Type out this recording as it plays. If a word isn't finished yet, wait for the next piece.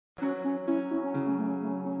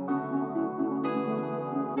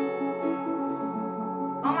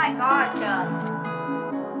my god, Jug.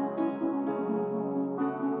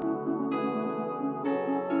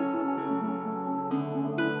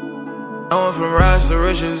 I went from rags to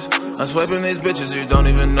riches. I'm swiping these bitches you don't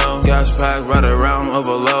even know. Gas pack, ride around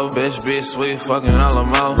overload. Bitch be sweet, fucking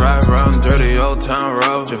Alamo. Ride around dirty old town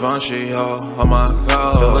road. Givenchy, oh my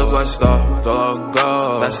god. To live like star, don't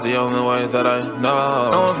go. That's the only way that I know.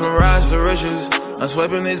 I went from rags to riches. I'm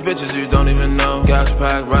swiping these bitches you don't even know. Gas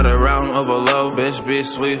pack, ride around overload. Bitch be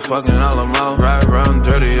sweet, fucking Alamo. Ride around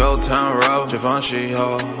dirty old town road. Givenchy,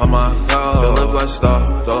 oh my god. To live like star,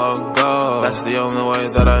 don't go. That's the only way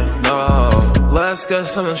that I know. Let's get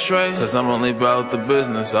something straight, cause I'm only about the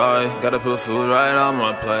business. I gotta put food right on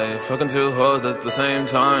my plate. Fucking two hoes at the same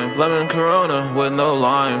time. Lemon Corona with no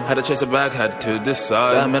lime. Had to chase her back, had to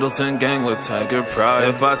decide. That Middleton gang with tiger pride.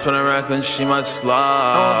 If I spin a rack, then she might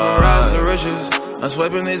slide. I went from rags to riches. I'm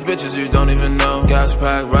swiping these bitches you don't even know. Gas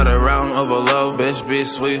pack, ride around overload. Bitch be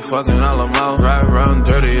sweet, fucking Alamo. Ride around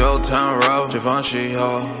dirty old town road. Givenchy,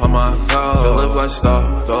 oh my god. To live like star,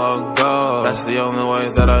 don't go. That's the only way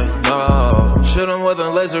that I know. Shoot 'em with a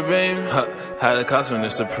laser beam. Had a costume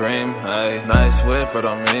that's supreme. Hey, nice whip, but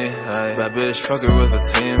on me. Hey, that bitch fuck her with a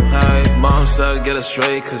team. Hey, mom said get it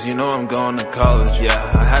straight, cause you know I'm going to college. Yeah,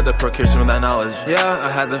 I had to procure some of that knowledge. Yeah,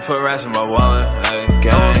 I had to put rats in my wallet. Hey,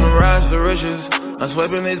 going from rags to riches. I'm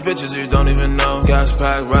swiping these bitches you don't even know. Gas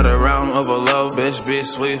pack, ride around overload. Bitch be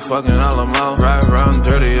sweet, fucking Alamo. Ride around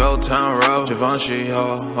dirty old town road. Givenchy,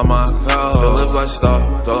 oh my god. To live like star,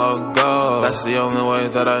 don't go. That's the only way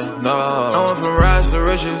that I know. I went from rags to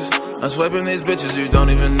riches. I'm swiping these bitches you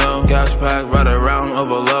don't even know. Gas pack, ride around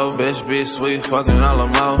overload. Bitch be sweet, fucking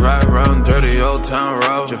Alamo. Ride around dirty old town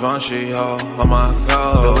road. Givenchy, oh my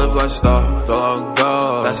god. To live like star, don't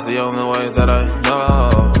go. That's the only way that I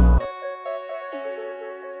know.